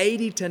it is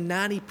 80 to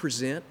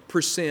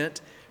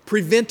 90%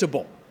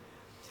 preventable.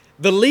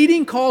 The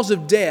leading cause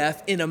of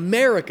death in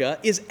America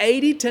is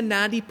 80 to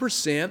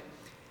 90%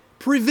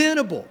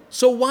 preventable.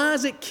 So why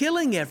is it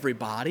killing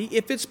everybody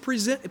if it's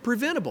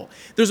preventable?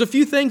 There's a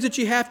few things that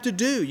you have to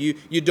do.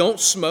 You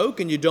don't smoke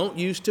and you don't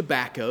use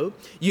tobacco.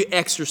 You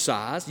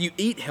exercise. You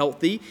eat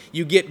healthy.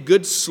 You get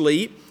good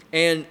sleep.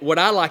 And what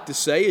I like to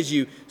say is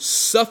you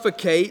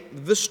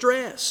suffocate the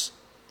stress.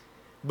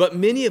 But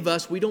many of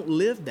us, we don't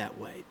live that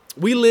way.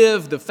 We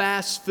live the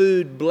fast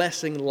food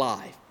blessing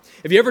life.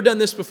 Have you ever done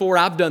this before?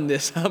 I've done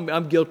this.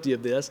 I'm guilty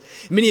of this.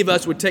 Many of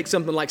us would take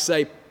something like,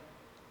 say,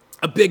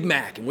 a Big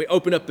Mac, and we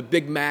open up the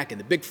Big Mac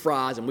and the big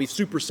fries, and we've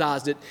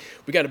supersized it.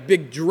 We got a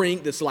big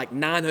drink that's like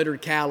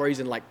 900 calories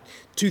and like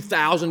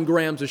 2,000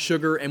 grams of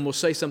sugar, and we'll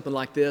say something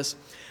like this: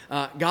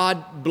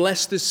 God,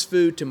 bless this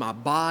food to my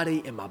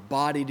body and my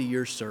body to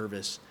your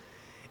service.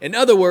 In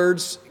other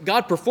words,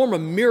 God, perform a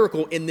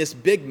miracle in this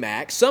Big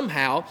Mac.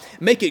 Somehow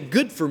make it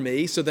good for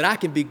me so that I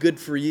can be good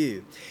for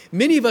you.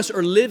 Many of us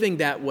are living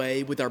that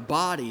way with our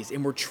bodies,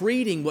 and we're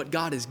treating what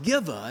God has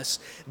given us,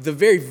 the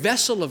very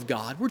vessel of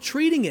God, we're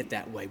treating it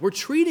that way. We're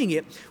treating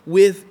it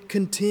with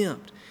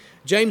contempt.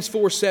 James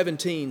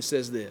 4:17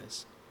 says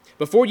this,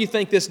 before you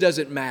think this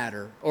doesn't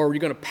matter or you're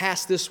going to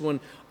pass this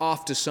one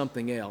off to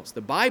something else, the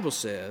Bible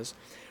says,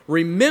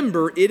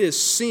 remember it is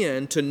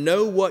sin to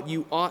know what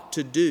you ought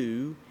to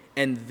do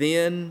and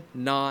then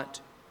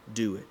not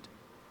do it.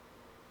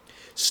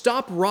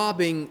 Stop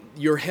robbing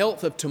your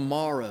health of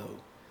tomorrow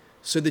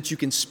so that you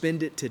can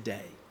spend it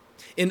today.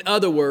 In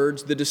other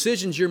words, the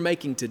decisions you're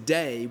making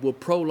today will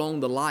prolong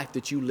the life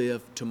that you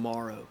live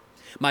tomorrow.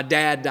 My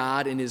dad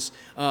died in his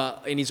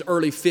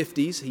early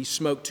 50s. He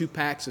smoked 2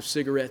 packs of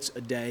cigarettes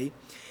a day.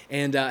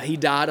 And he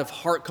died of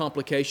heart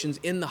complications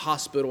in the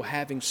hospital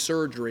having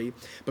surgery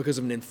because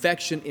of an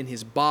infection in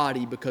his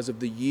body because of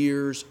the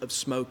years of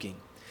smoking.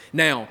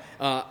 Now,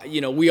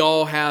 we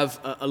all have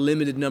a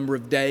limited number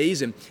of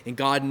days, and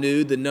God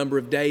knew the number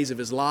of days of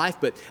his life,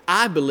 but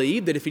I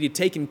believe that if he had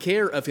taken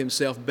care of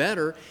himself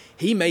better,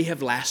 he may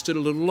have lasted a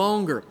little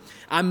longer.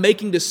 I'm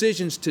making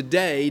decisions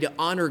today to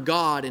honor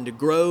God and to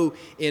grow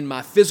in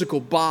my physical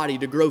body,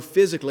 to grow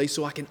physically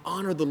so I can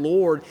honor the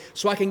Lord,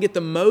 so I can get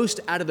the most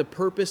out of the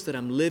purpose that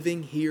I'm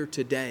living here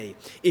today.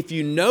 If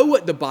you know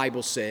what the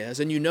Bible says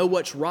and you know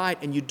what's right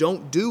and you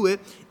don't do it,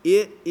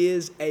 it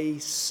is a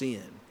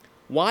sin.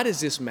 Why does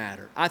this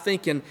matter? I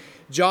think in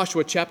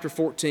Joshua chapter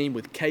 14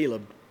 with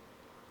Caleb,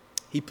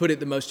 he put it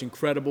the most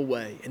incredible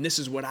way. And this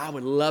is what I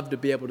would love to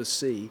be able to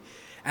see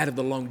out of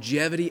the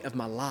longevity of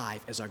my life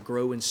as I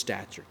grow in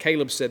stature.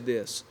 Caleb said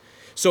this,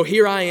 so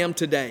here I am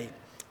today.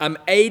 I'm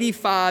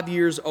 85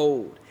 years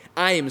old.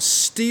 I am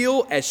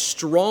still as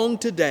strong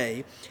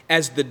today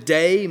as the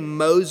day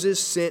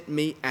Moses sent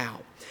me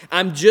out.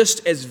 I'm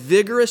just as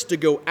vigorous to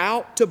go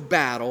out to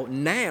battle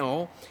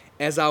now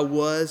as I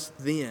was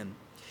then.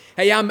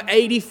 Hey, I'm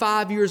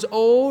 85 years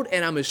old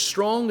and I'm as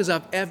strong as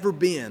I've ever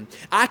been.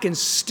 I can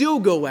still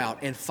go out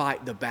and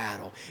fight the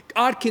battle.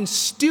 God can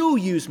still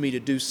use me to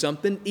do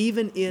something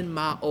even in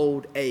my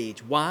old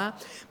age. Why?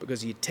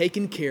 Because he had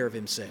taken care of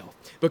himself.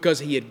 Because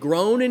he had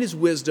grown in his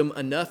wisdom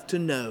enough to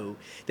know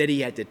that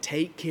he had to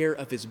take care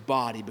of his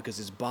body because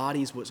his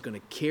body is what's going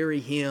to carry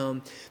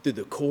him through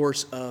the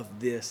course of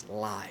this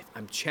life.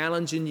 I'm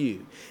challenging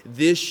you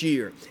this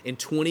year in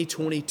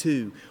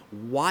 2022,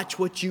 watch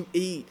what you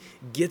eat,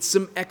 get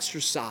some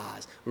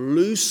exercise,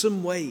 lose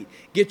some weight,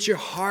 get your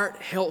heart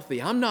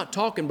healthy. I'm not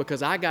talking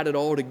because I got it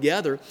all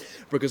together,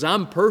 because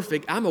I'm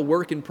perfect. I'm a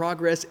work in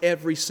progress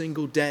every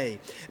single day.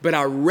 But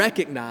I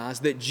recognize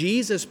that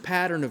Jesus'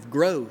 pattern of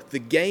growth, the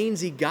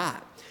gains he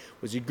got,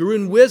 was he grew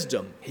in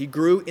wisdom, he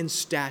grew in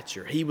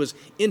stature, he was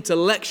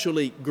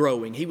intellectually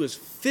growing, he was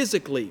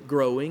physically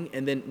growing,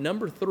 and then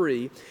number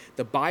 3,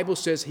 the Bible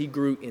says he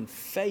grew in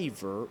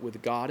favor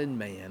with God and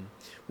man.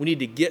 We need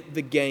to get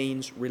the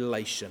gains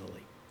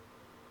relationally.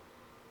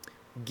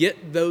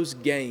 Get those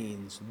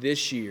gains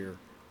this year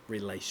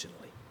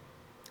relationally.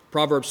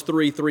 Proverbs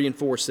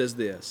 3:3-4 says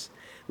this,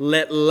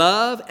 let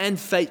love and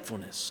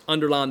faithfulness,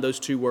 underline those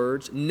 2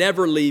 words,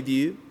 never leave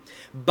you.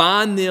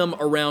 Bind them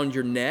around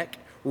your neck.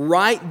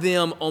 Write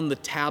them on the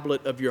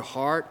tablet of your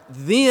heart.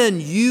 Then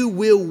you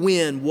will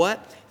win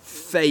what?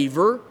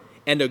 Favor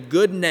and a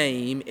good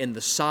name in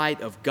the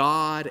sight of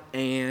God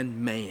and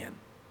man.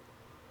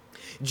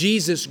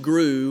 Jesus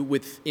grew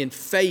in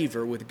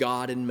favor with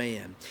God and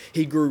man.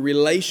 He grew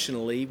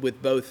relationally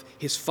with both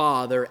his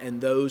Father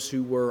and those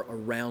who were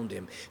around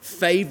him.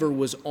 Favor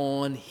was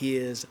on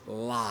his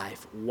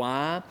life.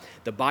 Why?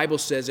 The Bible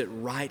says it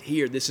right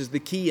here. This is the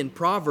key in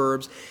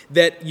Proverbs,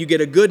 that you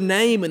get a good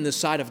name in the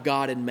sight of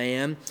God and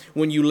man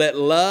when you let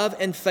love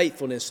and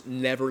faithfulness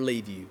never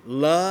leave you.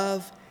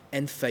 Love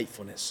and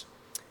faithfulness.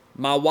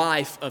 My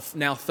wife of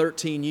now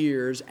 13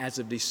 years as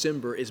of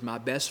December is my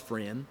best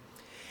friend.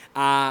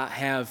 I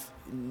have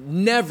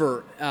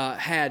never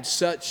had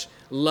such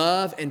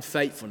love and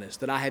faithfulness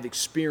that I have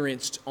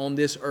experienced on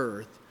this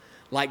earth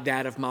like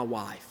that of my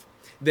wife.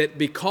 That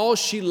because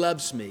she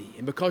loves me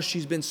and because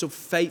she's been so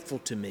faithful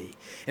to me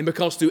and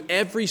because through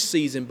every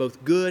season,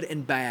 both good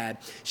and bad,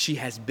 she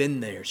has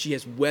been there. She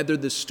has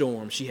weathered the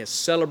storm. She has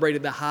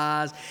celebrated the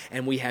highs,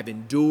 and we have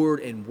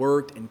endured and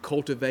worked and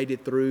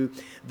cultivated through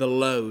the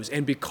lows.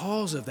 And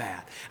because of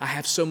that, I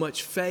have so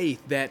much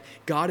faith that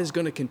God is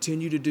going to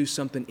continue to do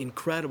something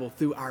incredible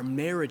through our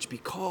marriage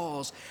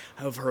because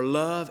of her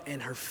love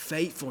and her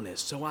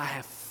faithfulness. So I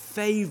have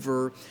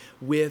favor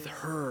with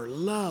her.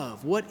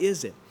 Love, what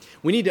is it?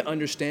 We need to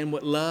understand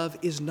what love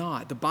is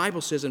not. The Bible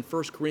says in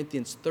 1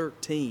 Corinthians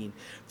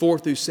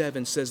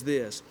 13:4-7 says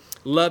this,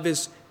 love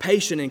is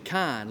patient and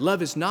kind.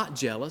 Love is not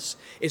jealous.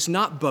 It's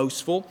not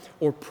boastful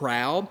or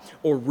proud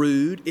or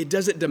rude. It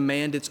doesn't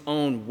demand its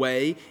own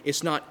way.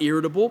 It's not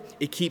irritable.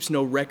 It keeps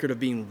no record of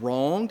being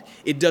wronged.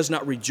 It does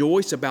not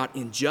rejoice about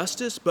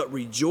injustice, but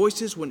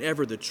rejoices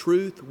whenever the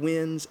truth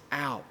wins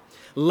out.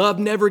 Love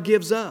never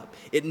gives up.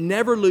 It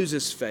never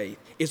loses faith.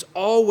 It's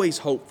always always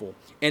hopeful,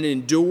 and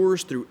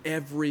endures through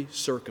every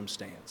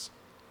circumstance.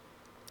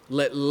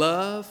 Let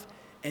love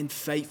and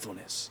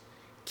faithfulness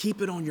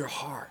keep it on your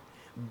heart.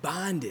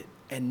 Bind it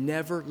and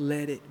never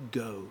let it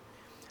go.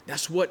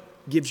 That's what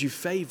gives you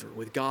favor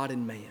with God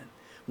and man.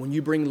 When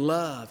you bring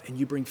love and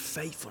you bring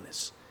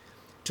faithfulness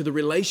to the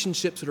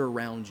relationships that are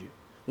around you.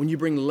 When you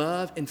bring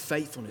love and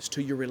faithfulness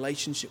to your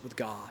relationship with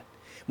God.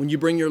 When you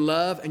bring your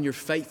love and your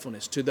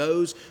faithfulness to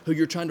those who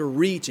you're trying to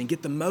reach and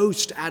get the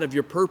most out of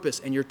your purpose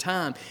and your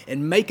time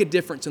and make a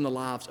difference in the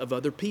lives of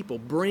other people.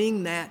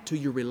 Bring that to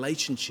your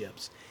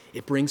relationships.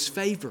 It brings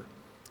favor.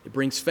 It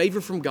brings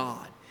favor from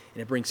God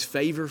and it brings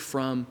favor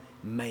from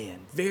man.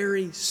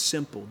 Very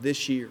simple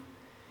this year.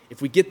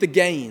 If we get the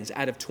gains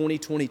out of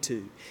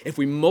 2022, if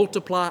we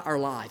multiply our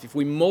life, if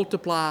we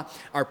multiply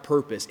our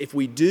purpose, if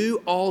we do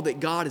all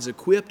that God has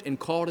equipped and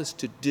called us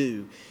to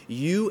do,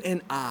 you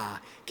and I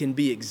can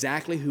be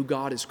exactly who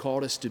God has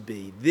called us to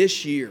be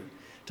this year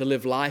to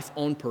live life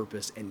on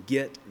purpose and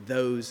get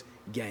those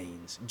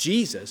gains.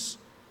 Jesus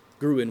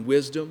grew in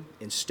wisdom,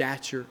 in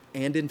stature,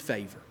 and in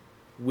favor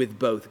with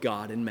both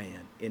God and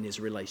man in his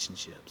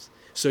relationships.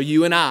 So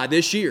you and I,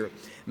 this year,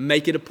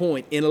 make it a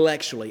point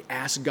intellectually,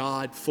 ask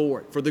God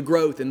for it, for the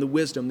growth and the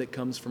wisdom that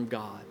comes from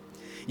God.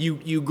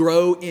 You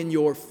grow in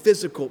your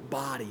physical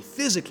body,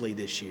 physically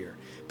this year.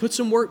 Put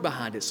some work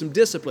behind it, some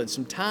discipline,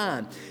 some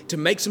time to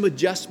make some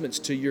adjustments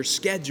to your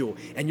schedule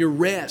and your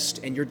rest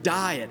and your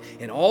diet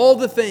and all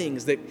the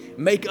things that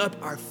make up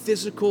our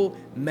physical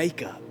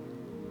makeup.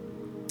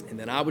 And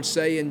then I would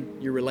say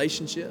in your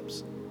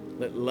relationships,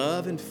 let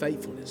love and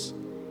faithfulness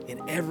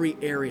in every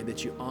area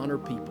that you honor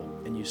people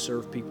and you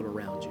serve people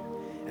around you.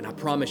 And I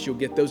promise you'll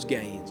get those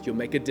gains, you'll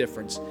make a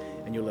difference,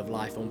 and you'll live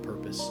life on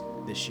purpose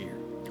this year.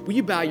 Will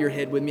you bow your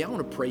head with me? I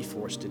want to pray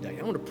for us today.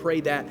 I want to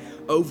pray that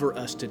over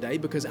us today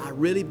because I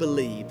really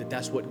believe that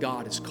that's what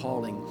God is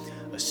calling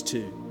us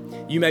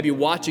to. You may be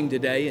watching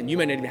today and you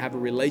may not even have a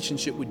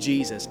relationship with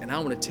Jesus, and I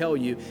want to tell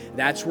you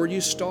that's where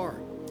you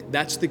start.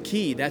 That's the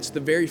key. That's the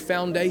very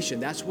foundation.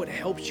 That's what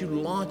helps you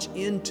launch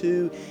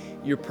into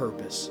your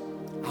purpose.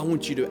 I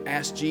want you to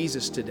ask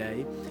Jesus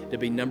today to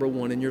be number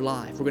one in your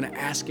life. We're going to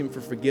ask him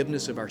for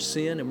forgiveness of our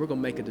sin, and we're going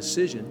to make a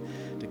decision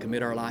to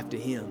commit our life to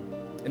him.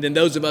 And then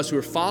those of us who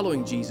are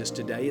following Jesus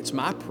today, it's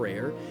my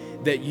prayer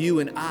that you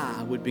and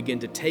I would begin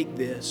to take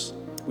this,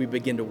 we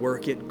begin to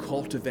work it,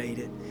 cultivate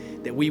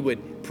it, that we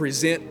would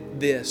present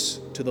this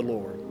to the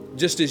Lord.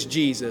 Just as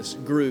Jesus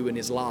grew in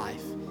his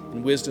life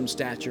in wisdom,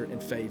 stature,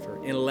 and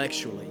favor,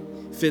 intellectually,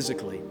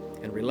 physically,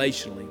 and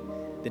relationally,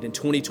 that in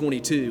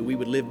 2022 we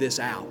would live this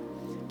out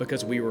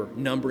because we were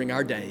numbering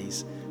our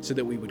days so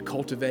that we would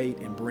cultivate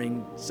and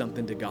bring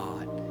something to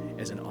God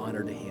as an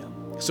honor to him.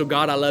 So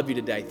God, I love you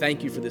today.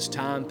 Thank you for this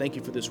time. Thank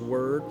you for this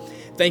word.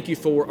 Thank you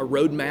for a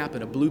roadmap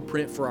and a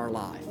blueprint for our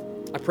life.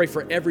 I pray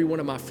for every one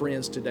of my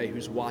friends today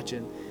who's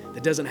watching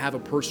that doesn't have a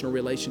personal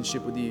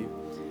relationship with you.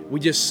 We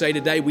just say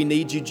today, we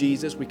need you,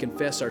 Jesus. We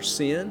confess our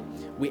sin.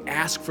 We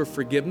ask for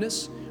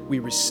forgiveness. We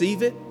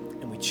receive it,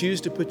 and we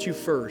choose to put you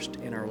first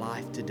in our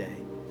life today.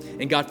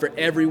 And God, for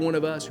every one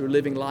of us who are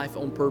living life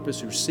on purpose,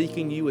 who are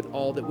seeking you with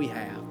all that we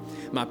have,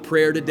 my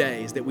prayer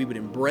today is that we would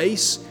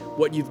embrace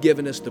what you've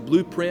given us, the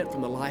blueprint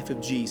from the life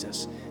of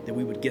Jesus, that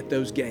we would get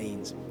those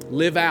gains.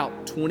 Live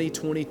out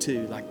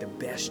 2022 like the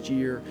best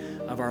year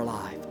of our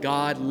life.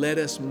 God, let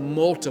us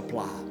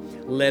multiply.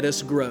 Let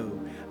us grow.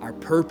 Our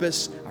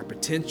purpose, our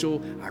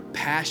potential, our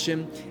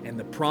passion, and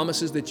the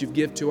promises that you've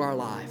given to our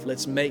life.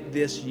 Let's make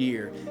this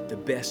year the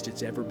best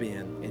it's ever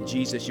been. And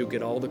Jesus, you'll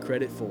get all the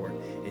credit for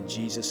it. In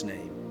Jesus'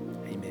 name.